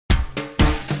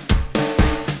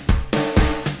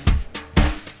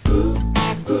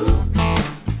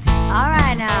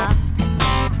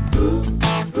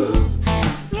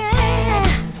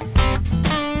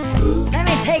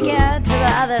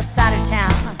other side of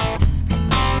town.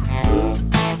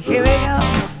 Here we go.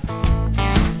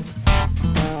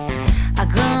 I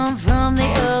come from the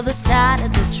other side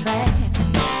of the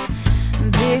tracks.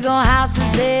 Big old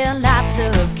houses and lots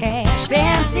of cash.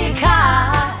 Fancy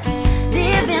cars,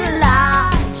 living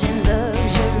large in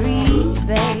luxury,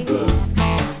 baby.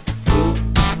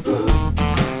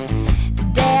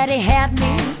 Daddy had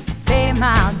me pay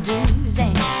my dues,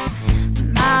 and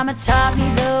Mama taught me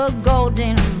the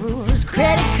golden rules.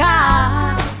 Credit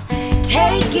cards,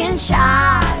 taking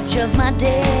charge of my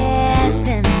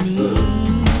destiny.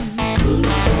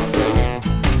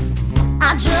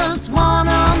 I just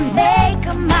wanna make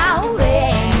my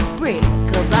way, brick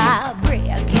by brick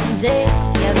and day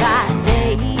by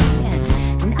day.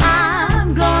 And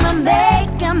I'm gonna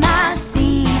make my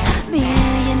scene, $1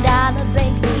 million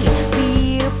baby,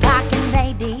 be a pocket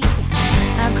lady.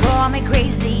 Call me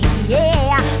crazy,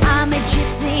 yeah, I'm a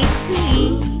gypsy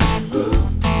queen.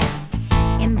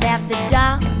 Ain't that the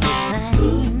darndest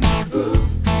thing?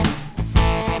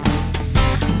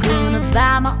 Gonna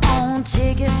buy my own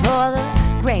ticket for the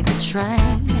gravy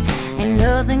train. Ain't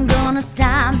nothing gonna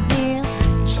stop this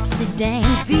gypsy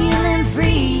dame. Feeling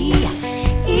free,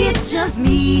 it's just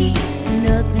me,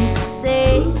 nothing to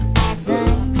say,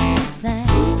 same,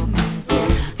 same.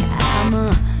 I'm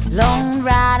a lone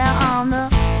rider on the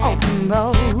open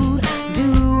road,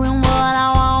 doing what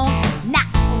I want, not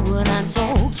what I'm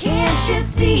told. Can't you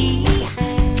see?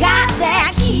 Got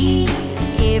that key,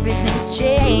 everything's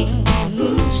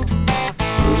changed.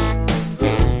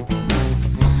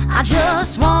 I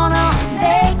just wanna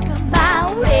make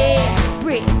my way,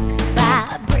 brick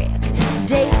by brick,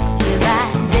 day by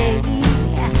day.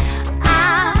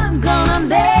 I'm gonna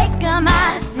make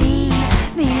my scene,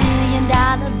 $1 million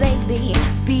baby,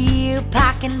 be a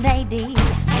pocket lady.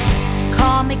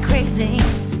 Call me crazy,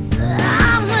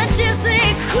 I'm a gypsy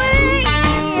queen.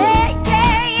 Yeah,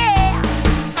 yeah, yeah.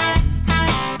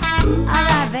 All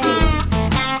right, baby.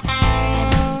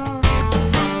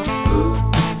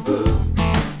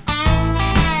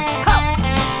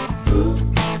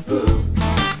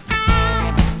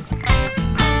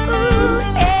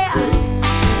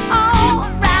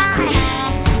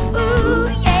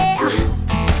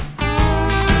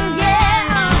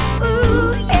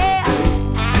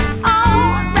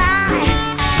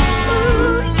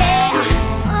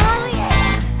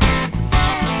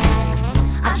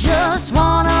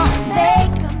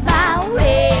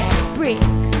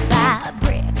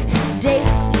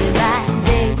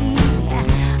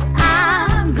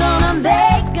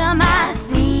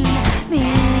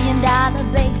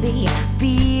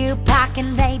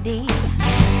 Lady,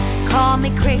 call me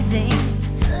crazy,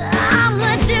 I'm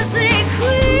a gypsy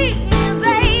queen,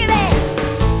 baby.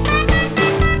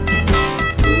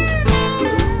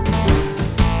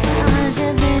 I'm a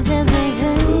gypsy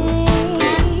queen.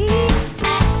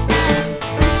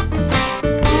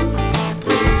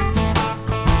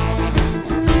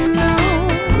 No,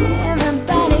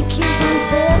 everybody keeps on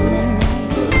telling me,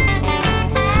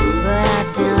 but I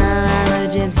tell them I'm a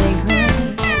gypsy queen.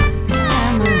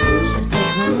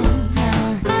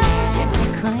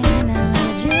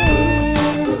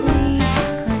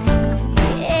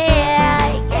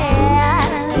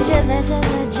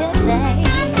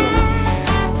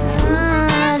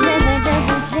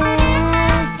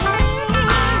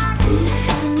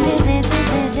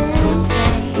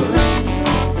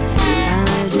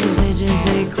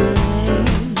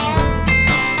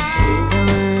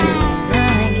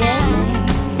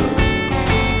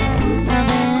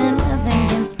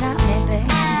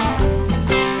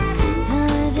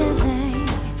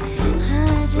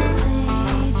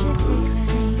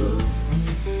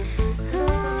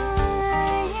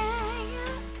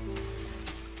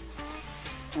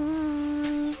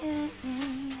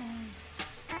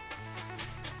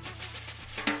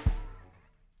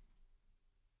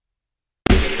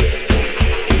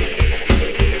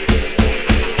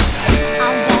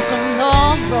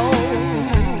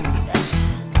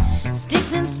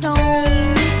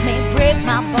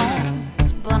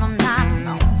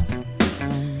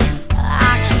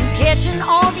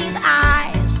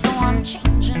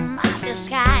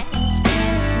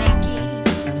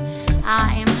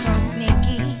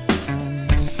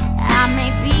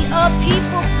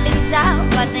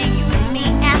 But they use me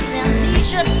at their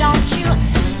leisure. Don't you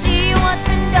see what's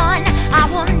been done? I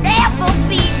will never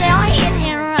be their hit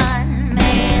and run.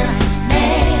 Man,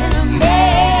 man,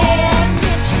 man,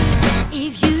 catch me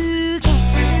if you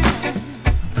can.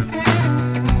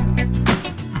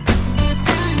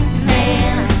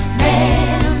 Man,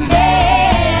 man,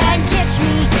 man, catch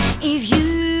me if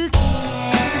you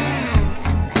can.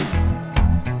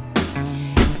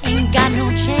 Ain't got no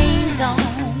chance. zone.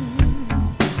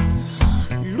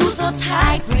 Loose or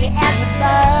tight, free as a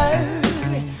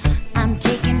bird, I'm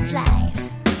taking flight.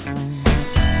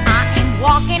 I am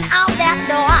walking out that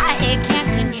door, it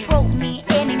can't control me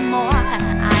anymore.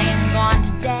 I am gone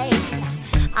today,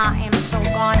 I am so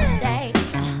gone today.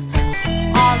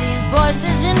 All these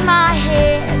voices in my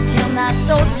head tell my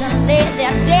soul to live,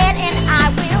 they're dead, and I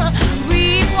will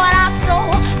reap what I sow.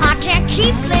 I can't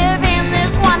keep living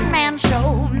this one-man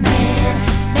show. Man,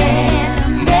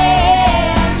 man,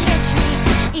 man, catch me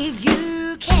if you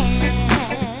can,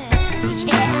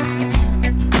 yeah.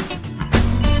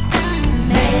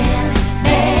 Man,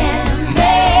 man,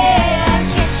 man,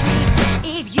 catch me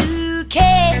if you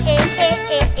can,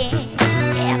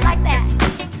 yeah, like that.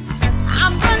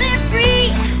 I'm running free,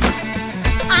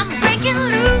 I'm breaking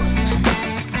loose.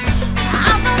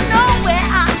 I don't know where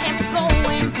I am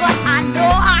going, but I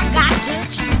know I got to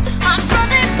choose. I'm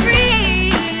running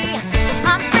free,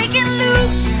 I'm breaking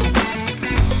loose.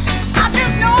 I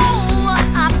just know what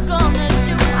I'm gonna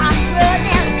do. I'm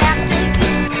running after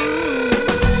you,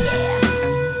 yeah.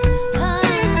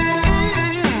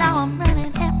 Now I'm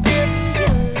running after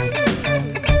you.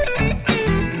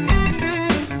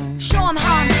 Show 'em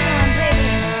how I'm feeling, baby.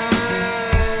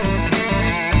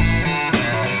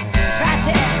 Right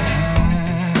there.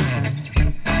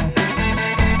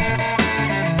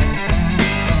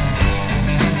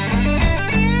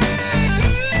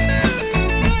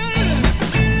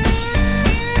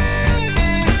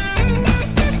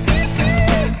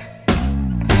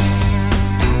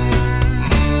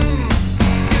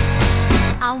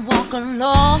 I walk a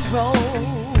long road.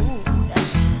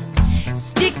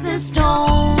 Sticks and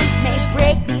stones may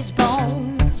break these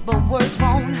bones, but words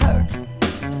won't hurt.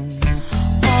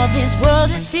 All this world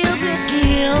is filled with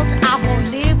guilt. I won't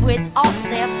live with all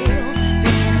their filth.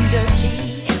 Being dirty,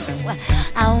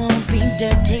 I won't be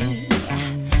dirty.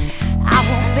 I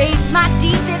won't face my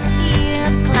deepest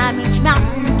fears. Climb each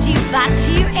mountain tier by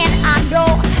tier, and I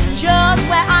know just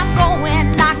where I'm going.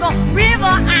 Like a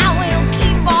river, I will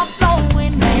keep on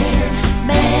flowing. Man,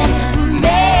 man,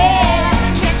 man,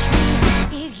 catch me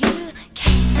if you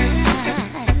can.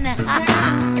 Man,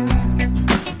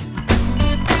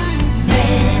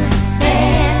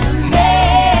 man,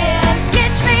 man,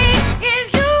 catch me if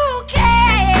you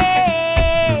can.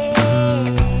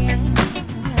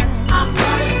 I'm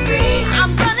running free,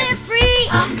 I'm running free,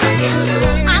 I'm breaking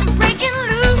loose, I'm breaking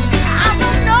loose. I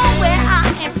don't know where I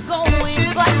am going,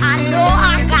 but I know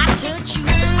I got to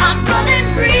choose. I'm running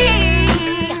free,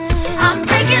 I'm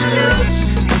breaking loose.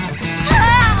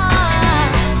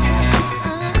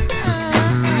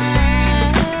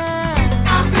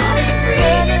 I'm running free,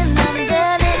 I'm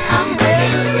running, I'm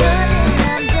breaking loose.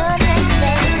 I'm running,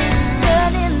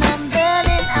 running, I'm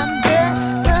running, I'm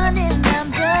running, I'm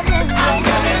running, I'm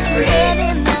running free.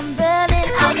 I'm running,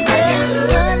 I'm breaking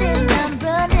loose. Running, I'm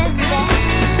running back.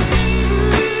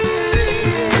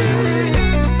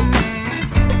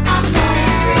 I'm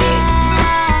running free,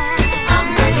 I'm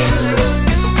breaking loose.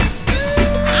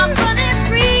 I'm running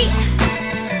free,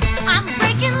 I'm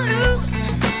breaking loose.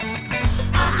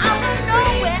 I don't know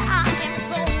where I am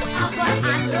going, but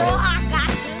I know I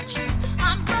got to choose.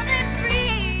 I'm running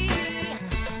free,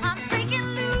 I'm breaking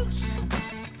loose.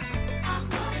 I'm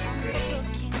running free, you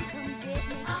can come get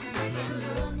me, 'cause I'm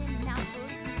running now for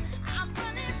you. I'm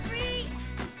running free,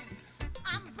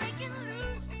 I'm breaking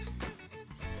loose.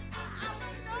 I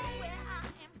don't know where I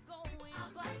am going,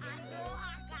 but I know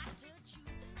I got to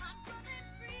choose. I'm running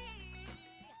free,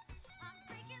 I'm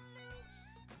breaking loose.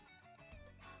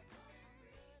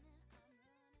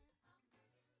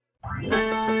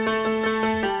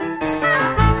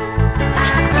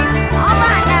 All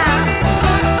right now.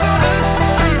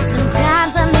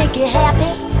 Sometimes I make you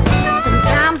happy,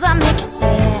 sometimes I make you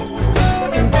sad,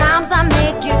 sometimes I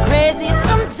make you crazy,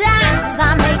 sometimes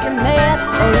I make you mad.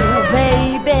 Oh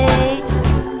baby,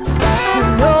 who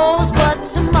knows what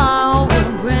tomorrow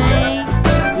will bring?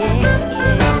 Yeah,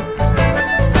 yeah.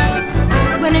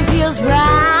 When it feels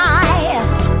right,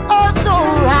 oh so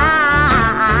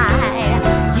right,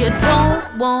 you don't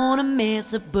wanna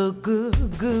miss a good,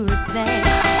 good thing.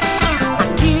 I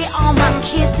give you all my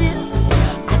kisses,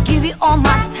 I give you all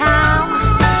my time,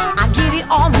 I give you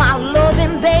all my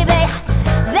loving, baby.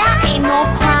 That ain't no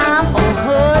crime, oh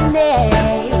honey.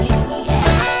 Yeah.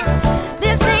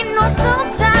 This ain't no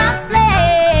sometimes play.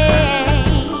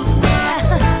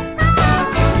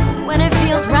 When it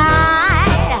feels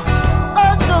right,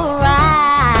 oh so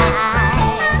right,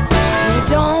 you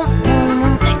don't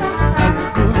miss a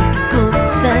good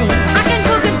thing. I can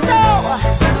cook and sew,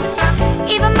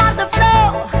 even mop the floor,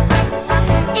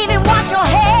 even wash your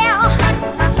hair.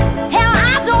 Hell,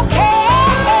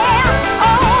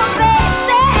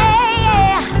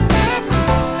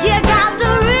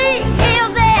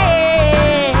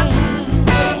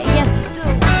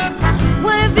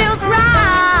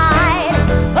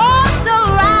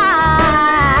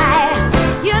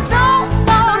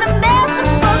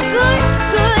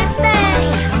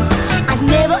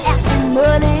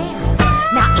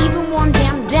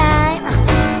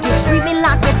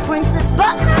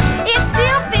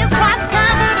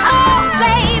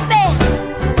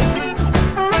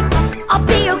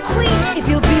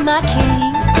 my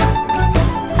king.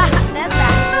 That's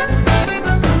right.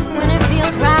 When it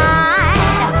feels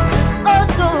right, oh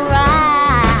so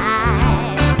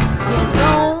right. You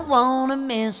don't wanna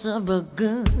miss a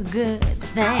good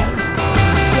thing.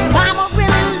 Your mama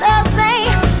really loves me.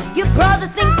 Your brother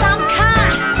thinks I'm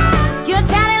kind. Your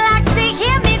daddy likes to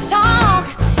hear me talk.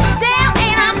 Damn,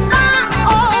 and I'm fine,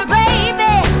 oh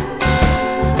baby.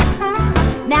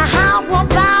 Now how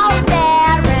about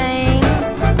that ring?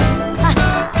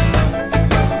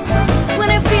 When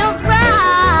it feels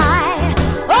right,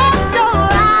 oh so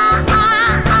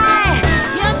right.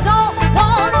 You don't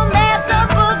wanna mess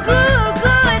up a good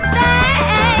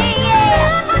thing, yeah.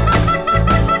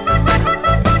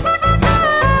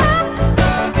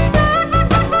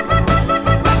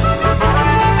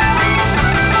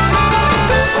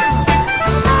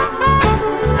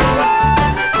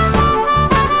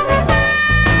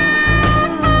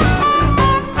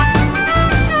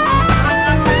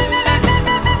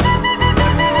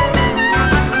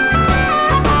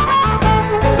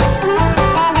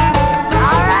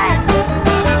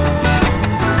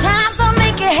 Sometimes I'll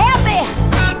make you happy,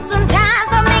 sometimes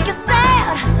I'll make you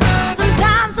sad,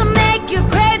 sometimes I'll make you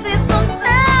crazy,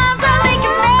 sometimes I'll make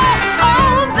you mad.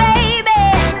 Oh baby,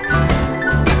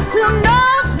 who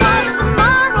knows what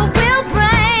tomorrow will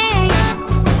bring?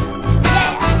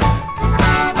 Yeah,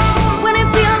 when it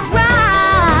feels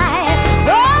right,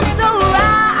 oh so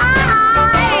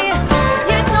right.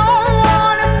 You don't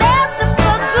wanna mess up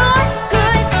a good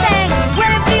thing. When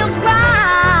it feels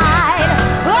right,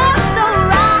 oh so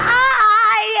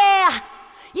right, yeah.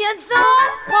 You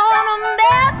don't wanna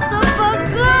mess up a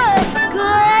good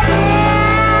thing.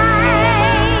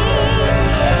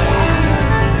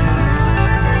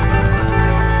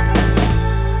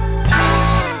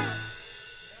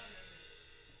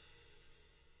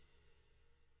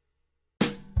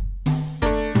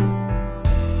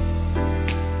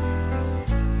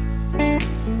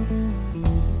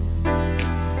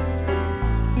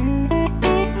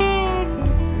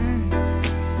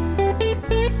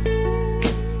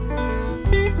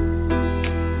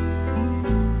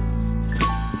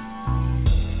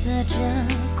 Such a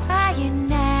quiet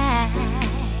night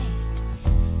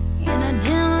in a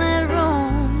dim lit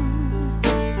room,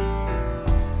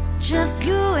 just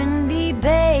you and me,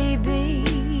 baby.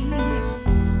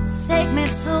 Take me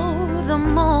to the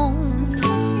moon.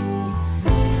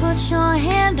 Put your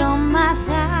hand on my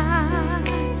thigh,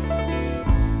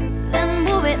 then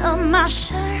move it up my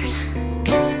shirt.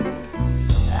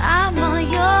 I'm all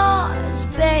yours,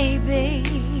 baby.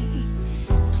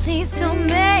 Please don't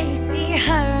make me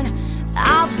hurt.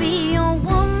 I'll be your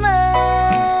woman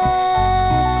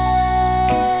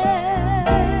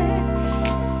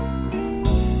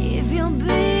if you'll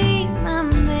be my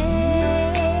man.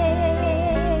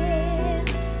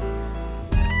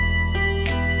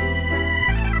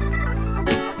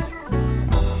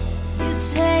 You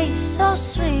taste so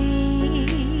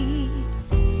sweet,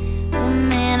 the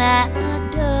man I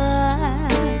adore,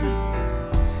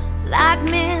 like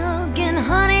milk and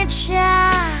honey,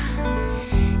 child.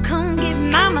 Come give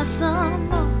mama some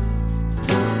more.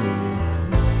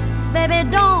 Baby,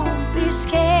 don't be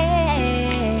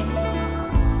scared.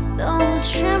 Don't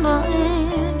tremble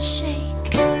and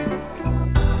shake.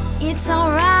 It's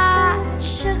alright,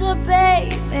 sugar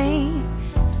baby.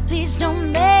 Please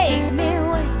don't make me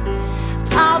wait.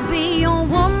 I'll be your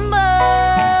woman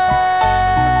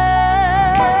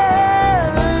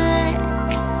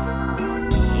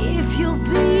if you'll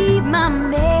be my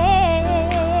man.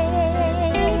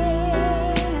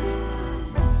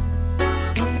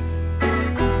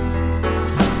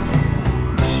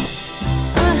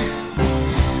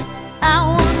 I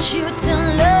want you to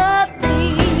love me,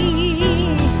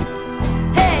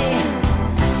 hey,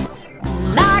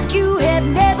 like you have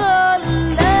never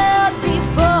loved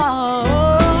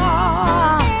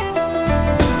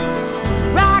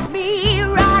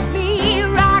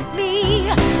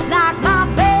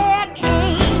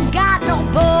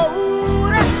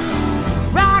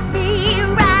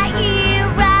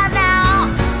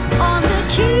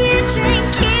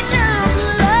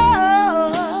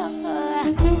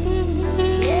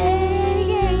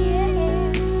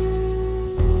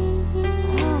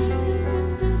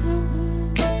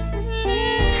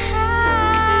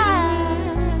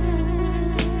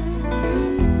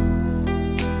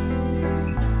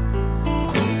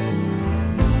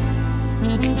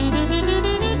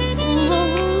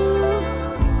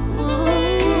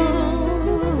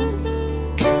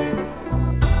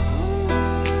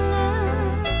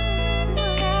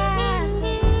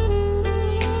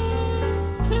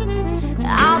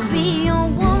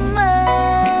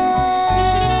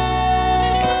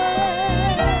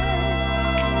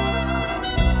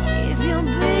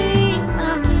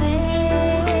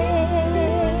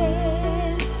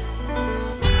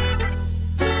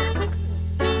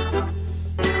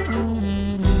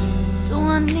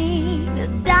need a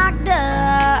doctor.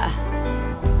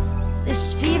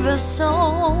 This fever's so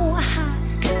high.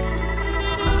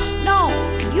 No,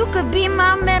 you could be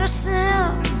my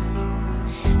medicine.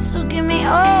 So give me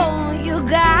all you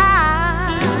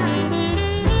got.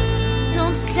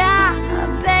 Don't stop,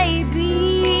 baby.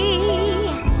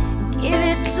 Give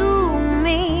it to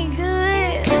me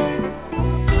good.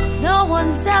 No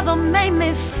one's ever made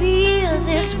me feel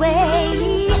this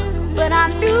way, but I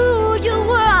knew you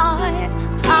would.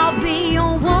 I'll be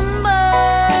your woman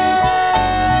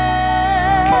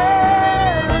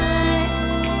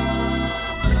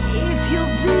if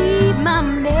you'll be my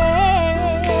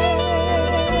man.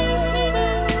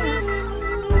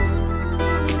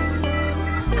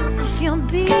 If you'll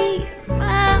be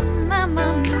my man.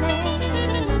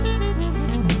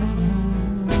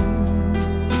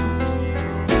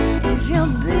 If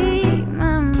you'll be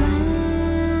my man.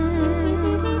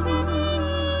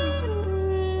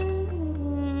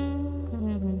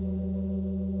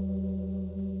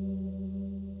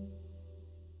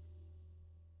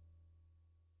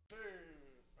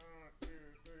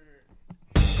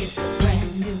 It's a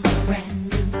brand new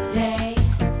day.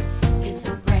 It's a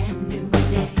brand new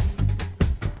day.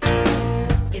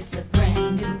 It's a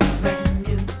brand new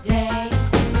day.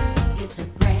 It's a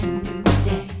brand new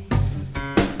day.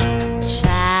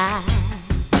 Child,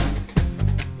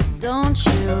 don't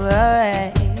you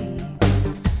worry.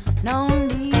 No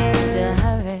need to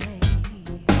hurry.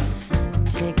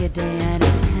 Take a day at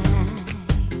a time.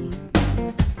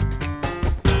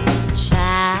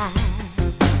 Child,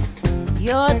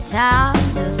 your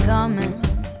time is coming,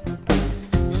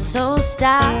 so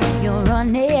stop your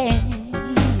running.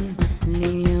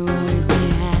 Leave your worries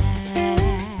behind.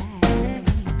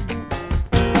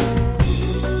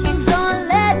 Don't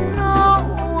let no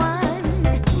one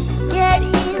get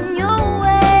in your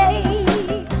way.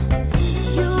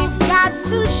 You've got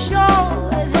to show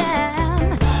them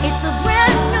it's a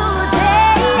brand new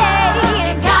day.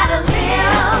 You gotta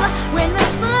live when the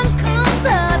sun comes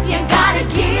up. You gotta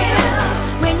give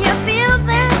when you feel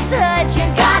that touch. You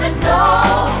gotta know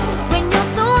when your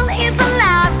soul is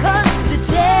alive, 'cause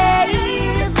today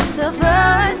is the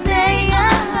first day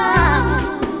of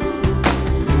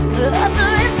the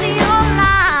rest of your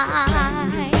life.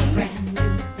 Brand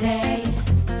new day.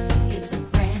 It's a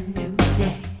brand new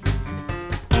day.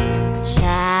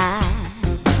 Child,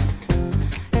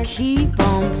 keep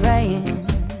on praying.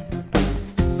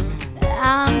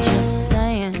 I'm just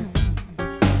saying,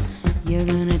 you're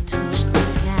gonna touch the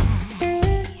sky.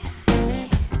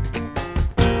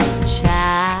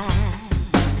 Child,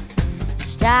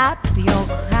 stop your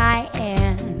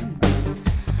crying,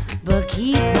 but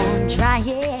keep on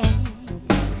trying.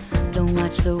 Don't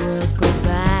watch the world go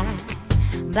by,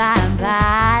 bye,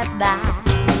 bye, bye.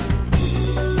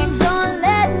 Don't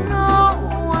let no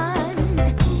one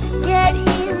get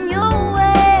in your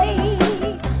way.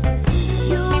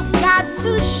 You've got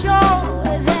to show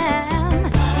them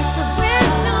it's a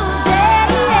brand new day.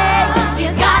 You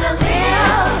gotta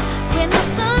live when the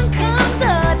sun comes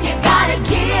up. You gotta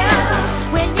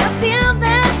give when you feel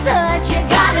that touch. You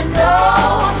gotta know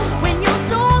when your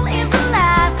soul is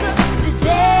alive, 'cause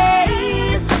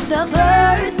today's the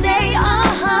first day.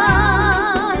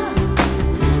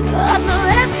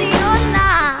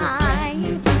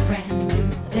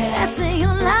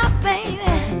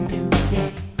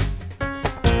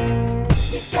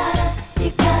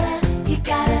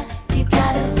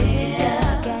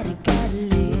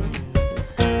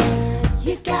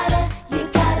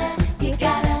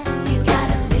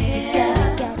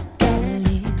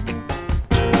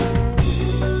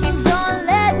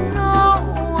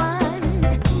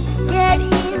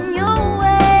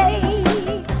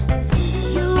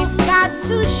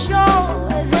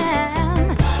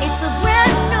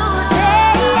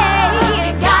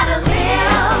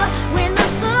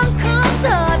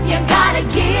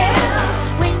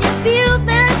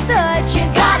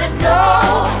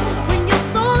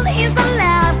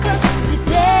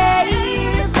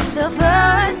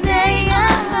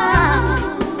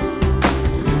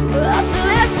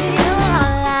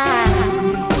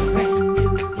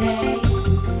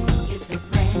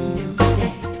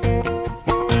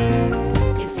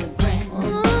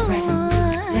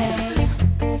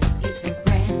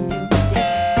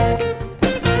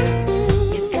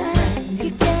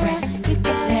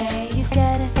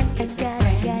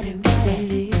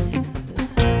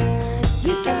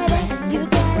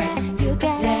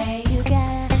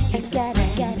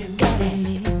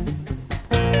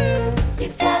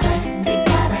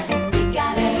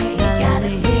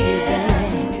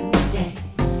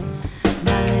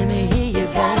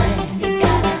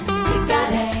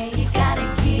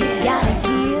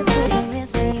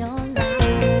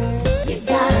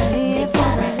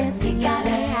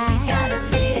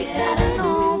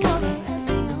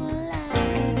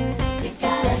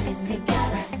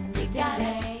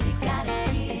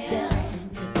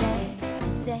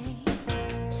 day.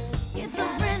 It's a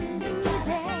brand new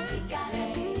day.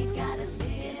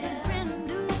 It's a brand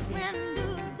new day.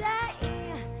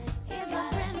 It's a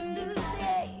brand new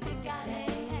day.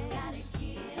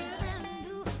 It's a brand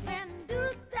new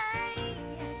day.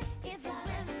 It's a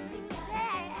brand new day.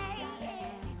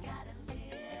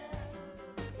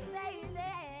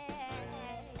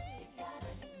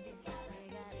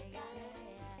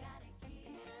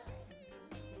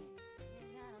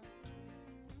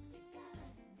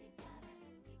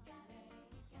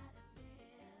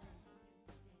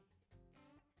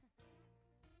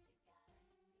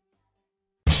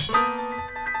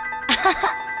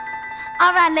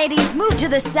 All right, ladies, move to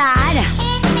the side.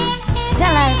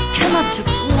 Fellas, come up to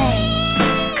play,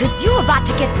 'cause you're about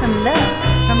to get some love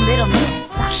from little Miss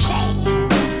Sashe.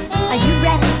 Are you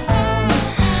ready?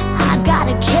 I got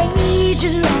a cage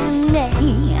along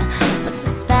day, but the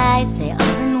spies, they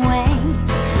are in way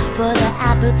for the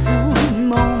opportune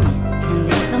moment to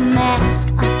lift the mask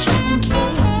off just in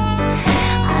case.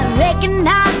 I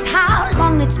recognize how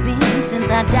long it's been since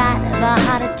I died of a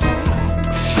heart attack,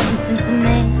 and since a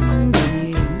man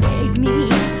did make me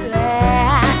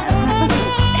laugh.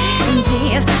 And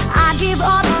if I give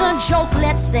up the joke,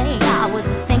 let's say I was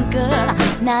a thinker,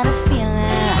 not a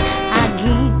feeler, I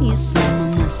give you some of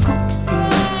my smokes in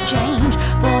exchange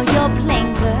for your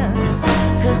blinkers,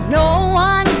 'cause no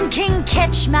one can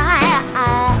catch my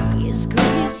eye as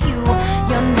good as you.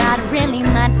 You're not really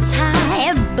my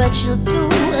type, but you'll do.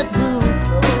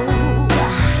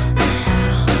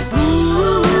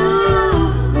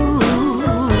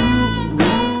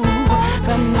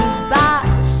 From these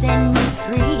bars set me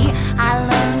free, I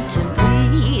learned to be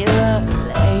a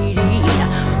lady.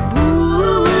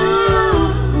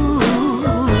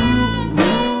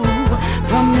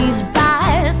 From these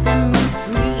bars set me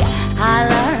free, I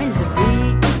learned to be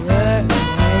a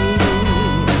lady.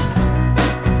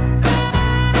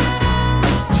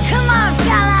 Come on,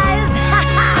 fellas,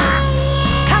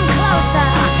 come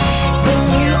closer. Bring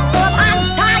you up. I'm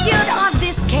tired of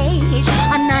this cage.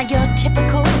 I'm not your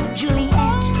typical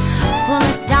Juliet, full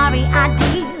of starry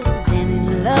ideals and in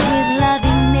love with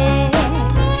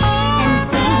lovingness. And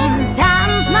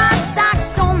sometimes my socks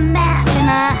don't match, and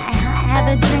I have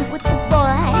a drink with the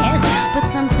boys, but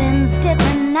something's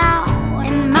different now,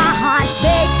 and my heart's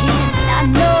making a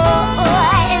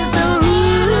noise.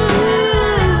 Ooh,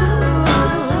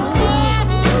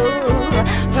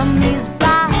 from these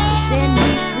bars set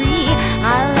me free,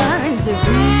 I learned to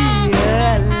be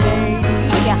a lady.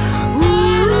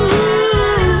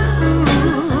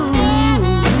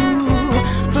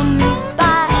 From these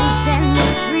bars set me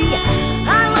free,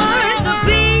 I learned to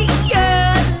be a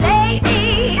lady.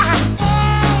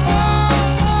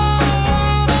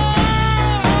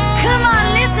 Come on,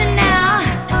 listen now.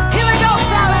 Here we go,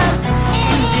 fellas.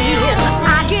 And if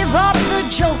I give up the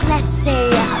joke, let's say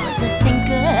I was a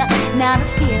thinker, not a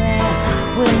feeler,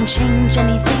 wouldn't change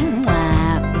anything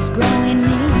while I was growing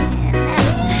in.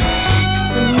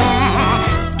 So my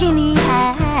skinny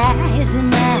eyes and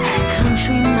my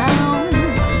country mouth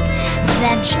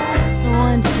that just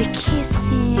wants to kiss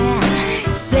you,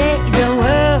 say the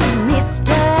word,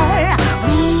 mister.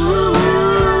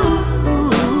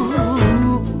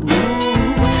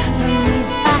 From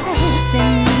these bars set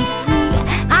me free,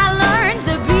 I learned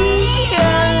to be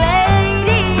a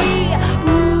lady.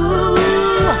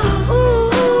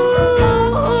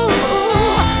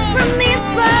 From these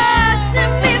bars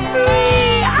set me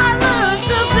free, I learned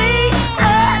to be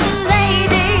a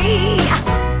lady.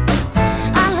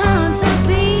 I learned to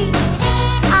be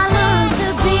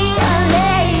a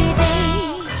lady.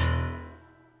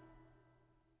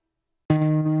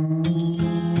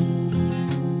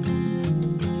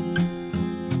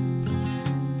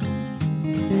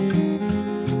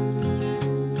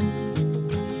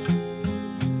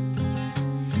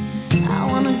 I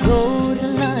wanna go to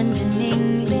London,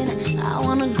 England. I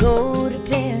wanna go to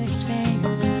Paris,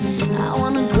 France. I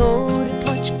wanna go to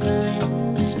Portugal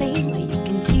and Spain, where you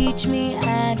can teach me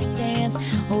how to dance.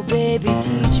 Oh baby,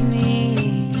 teach me.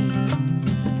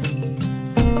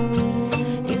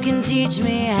 You can teach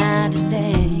me how to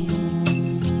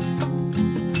dance.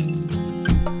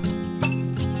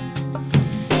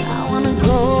 I wanna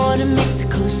go to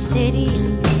Mexico City,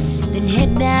 then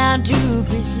head down to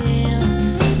Brazil,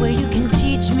 where you can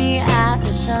teach me how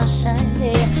to salsa.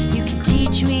 You can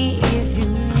teach me if you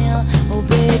will. Oh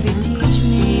baby, teach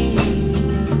me.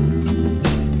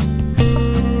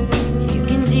 You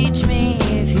can teach me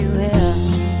if you will.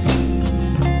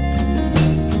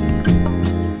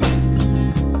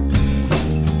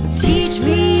 Teach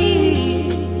me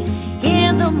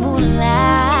in the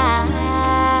moonlight.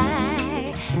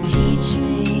 Teach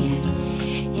me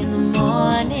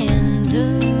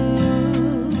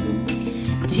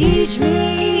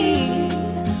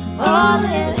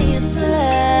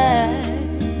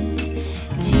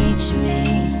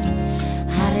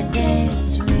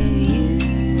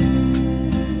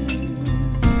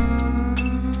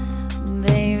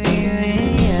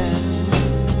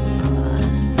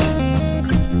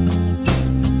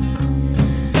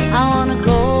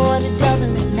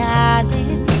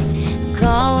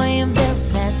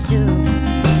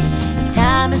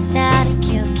promised how to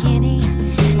kill Kitty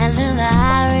and learn the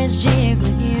Irish jig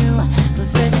with you. But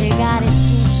first you gotta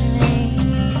teach me,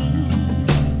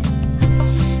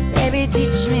 baby,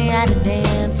 teach me how to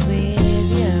dance with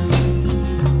you.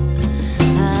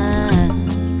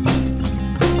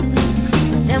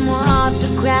 Then we'll off to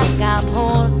crack our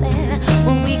Portland,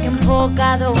 when we can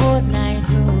polka the whole night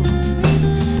through.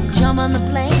 Jump on the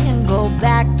plane and go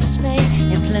back to Spain,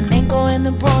 and flamenco in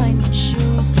the pointed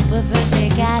shoes. But first you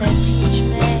gotta teach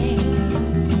me,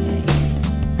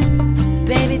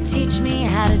 baby, teach me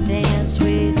how to dance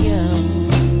with you.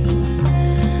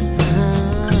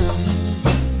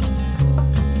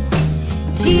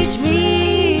 Teach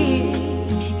me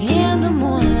in the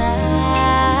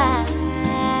moonlight,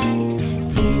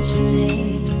 teach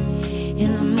me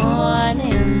in the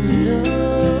morning dew,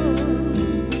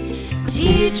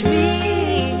 teach me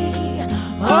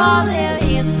all there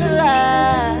is to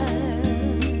learn,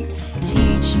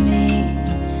 teach me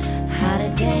how to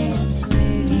dance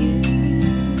with you,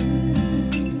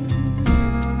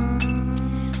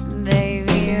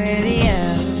 baby, with you.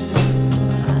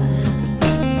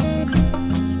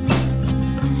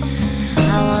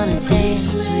 I wanna dance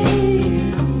with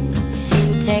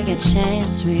you, take a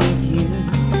chance with you,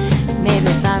 maybe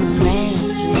if I romance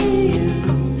with you.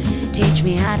 Teach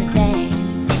me how to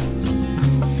dance,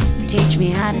 teach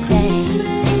me how to dance,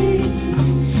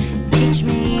 teach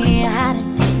me how to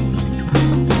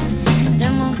dance.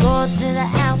 Then we'll go to the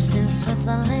Alps in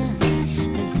Switzerland,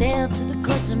 then sail to the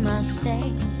coast of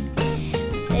Marseille.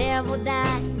 There we'll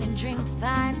dine and drink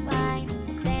fine wine,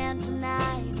 dance a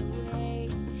night away.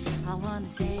 I wanna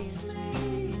dance with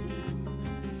you,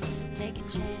 take a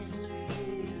chance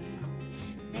with you,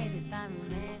 maybe if I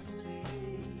romance with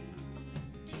you.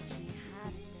 Teach me how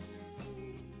to dance,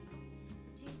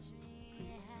 teach me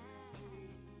how,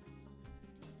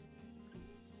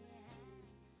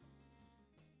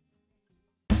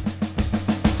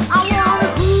 I wanna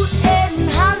hoot and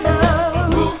holler,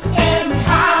 hoot and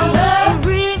holler,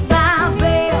 ring my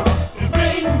bell,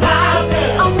 ring my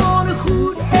bell. I wanna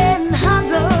hoot and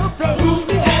holler, baby, hoot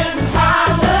and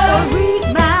holler, ring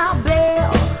my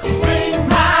bell, ring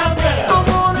my bell. I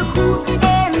wanna hoot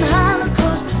and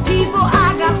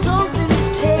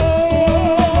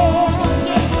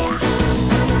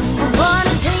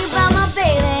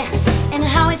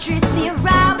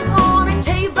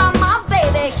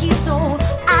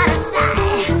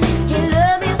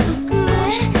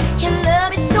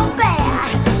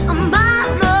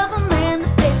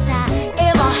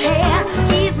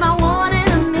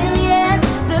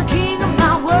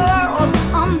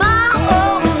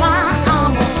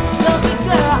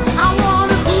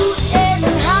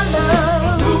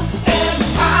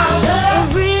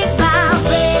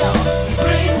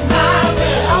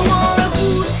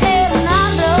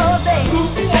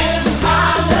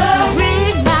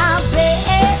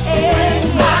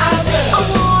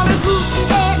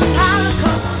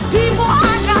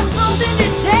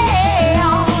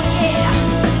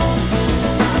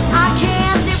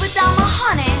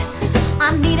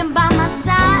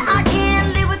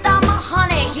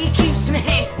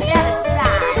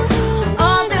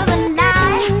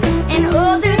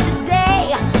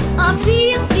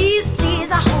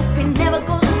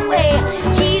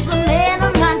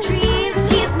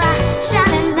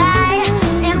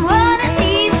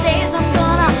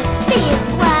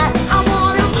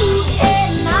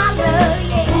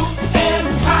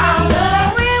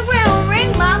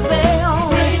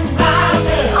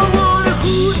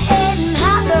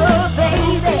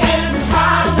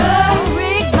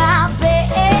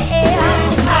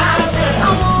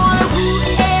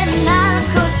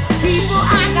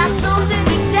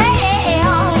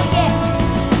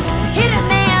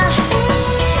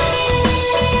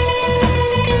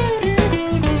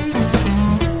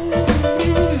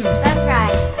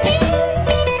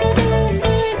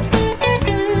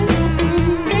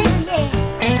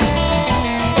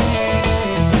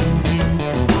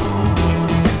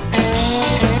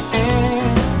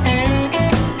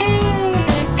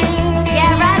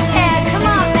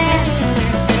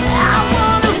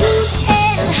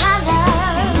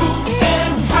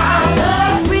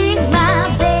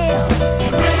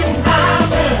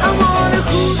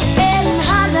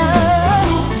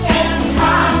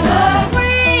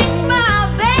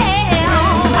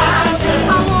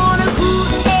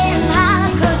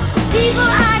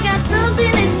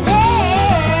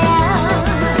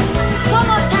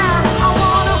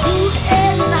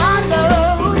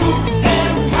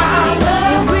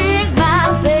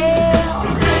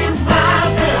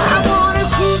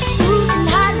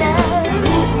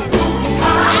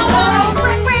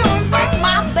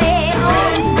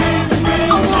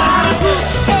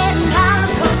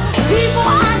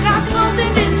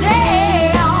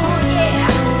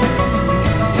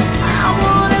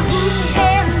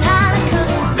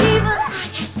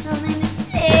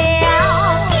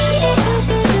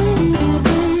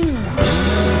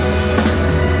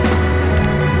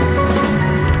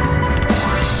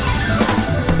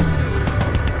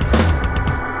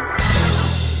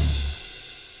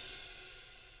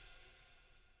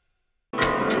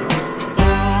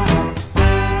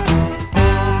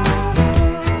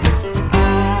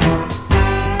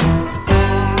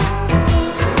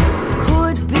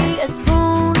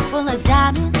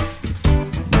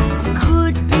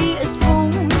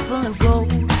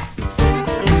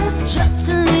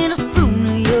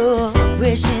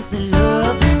precious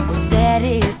love will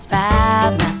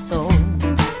satisfy my soul.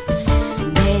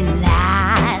 Many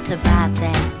lies about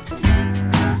that.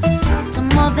 Some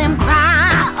of them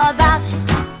cry about it.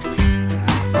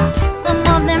 Some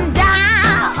of them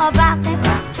die about that.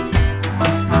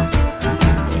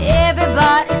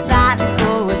 Everybody's fighting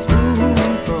for a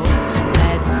spoonful.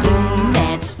 That spoon,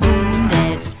 that spoon,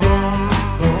 that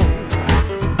spoonful.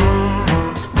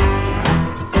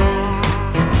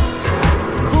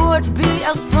 Could be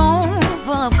a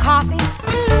spoonful of coffee.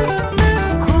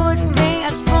 Could be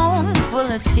a spoonful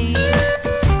of tea.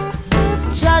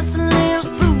 Just a little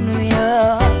spoon of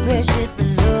your precious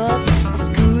love is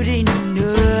good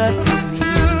enough for me.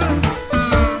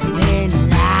 Men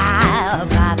lie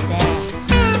about that.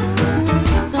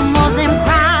 Some of them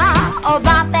cry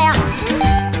about that.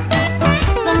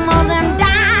 Some of them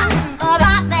die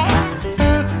about that.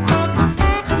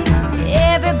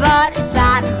 Everybody's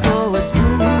fighting for a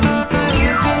spoonful.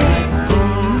 That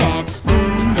spoon, that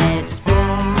spoon, that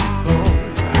spoonful.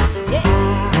 Yeah.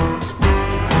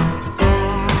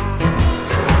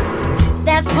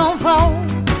 That spoonful.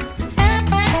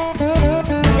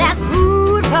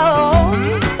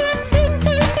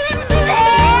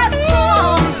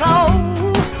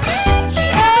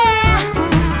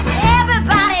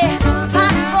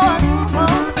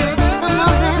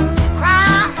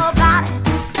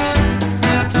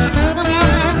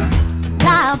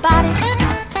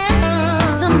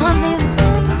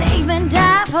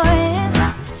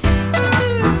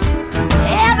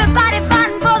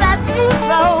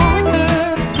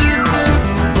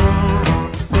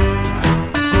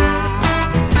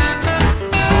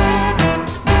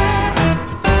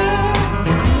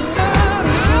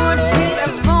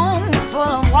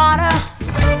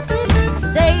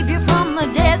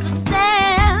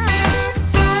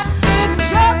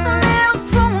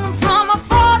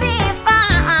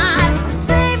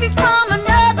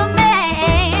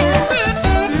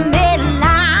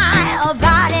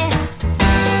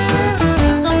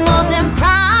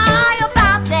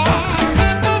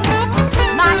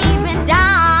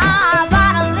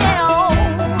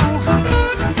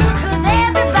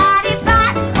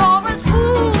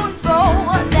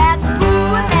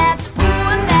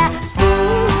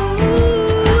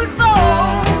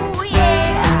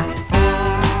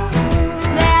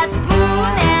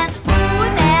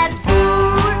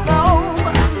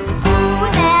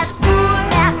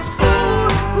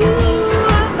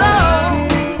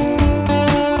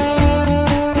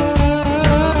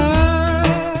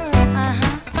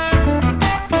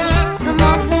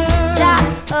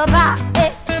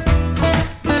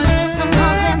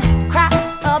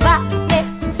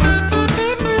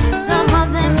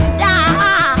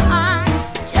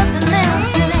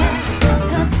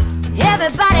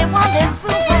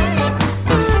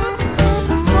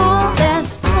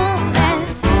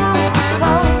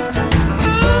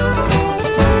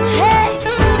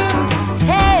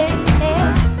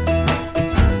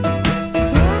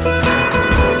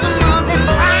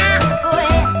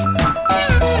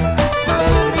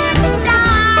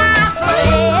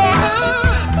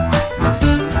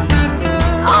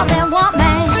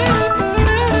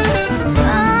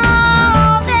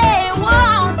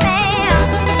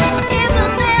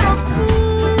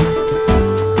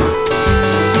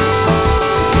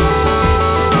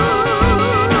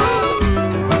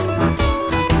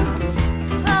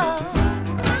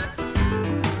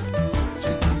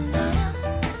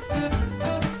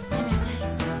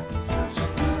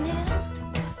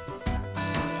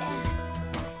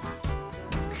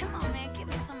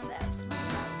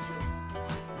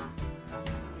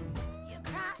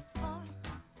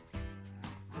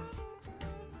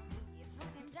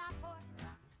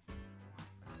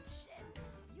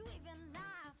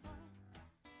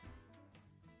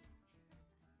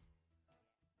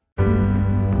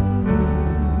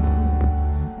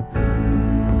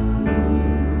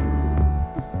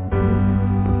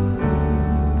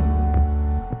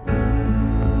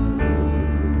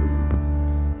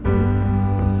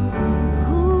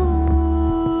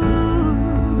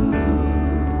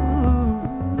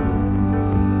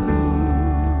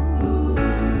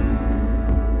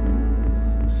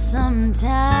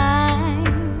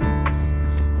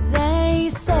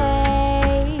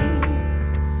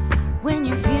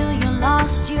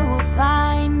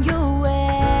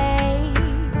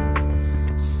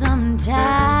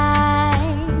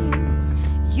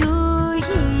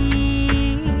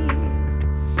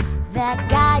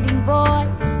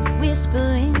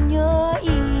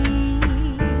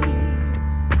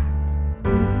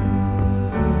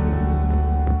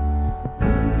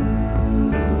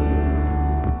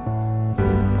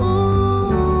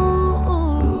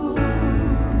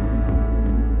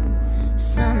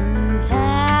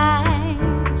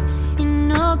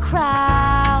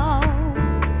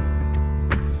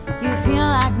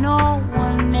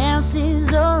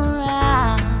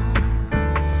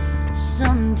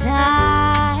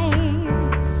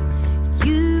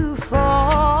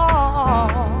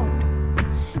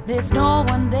 there's no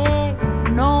one there,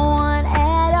 no one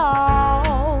at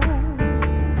all.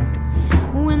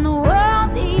 When the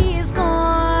world is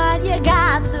gone, you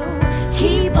got to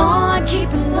keep on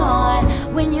keeping on.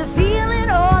 When you're feeling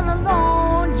all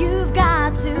alone, you've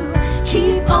got to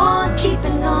keep on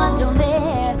keeping on. Don't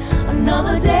let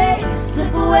another day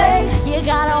slip away. You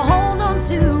gotta hold on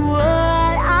to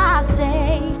what I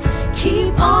say.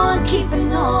 Keep on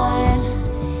keeping on.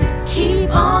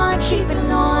 Keep on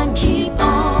keeping on. Keep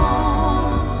on.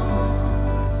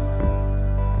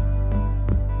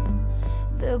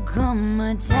 There'll come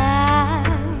a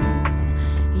time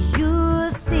you'll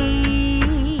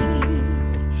see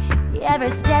every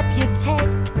step you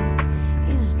take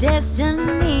is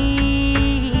destiny.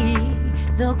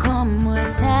 There'll come a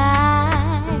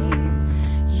time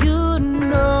you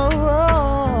know,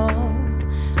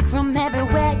 from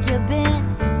everywhere you've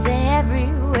been to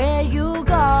everywhere you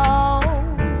go.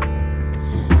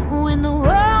 When the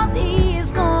world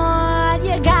is gone,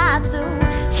 you got to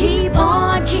keep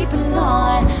on keeping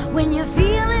on. When you're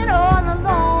feeling all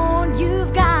alone,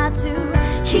 you've got to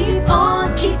keep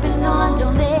on keeping on.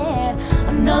 Don't let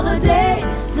another day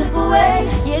slip away.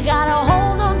 You gotta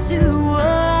hold on to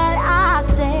what I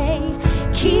say.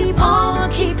 Keep on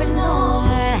keeping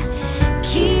on.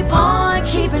 Keep on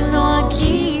keeping on.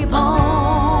 Keep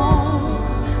on.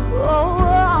 Oh.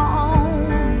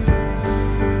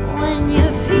 When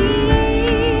you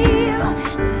feel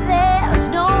there's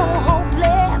no hope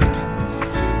left,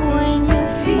 when you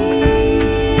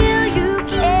feel you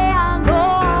can't go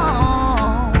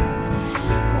on,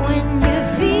 when you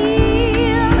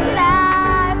feel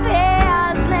life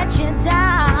has let you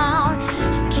down,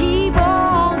 keep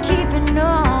on keeping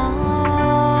on.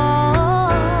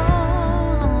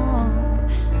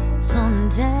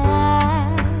 Sometimes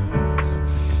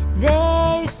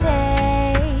they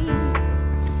say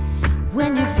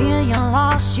when you feel you're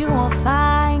lost, you will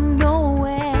find your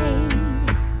way.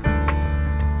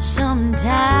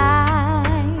 Sometimes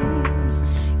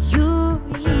you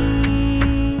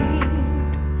hear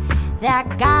that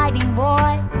guiding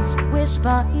voice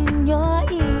whisper in your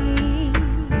ear.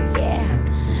 Yeah.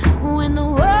 When the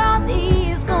world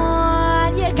is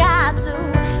gone, you got to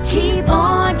keep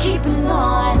on keeping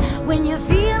on. When you're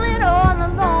feeling all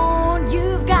alone,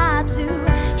 you've got to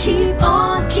keep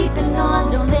on keeping on.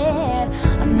 Don't let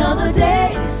another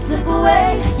day slip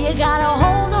away. You gotta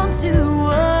hold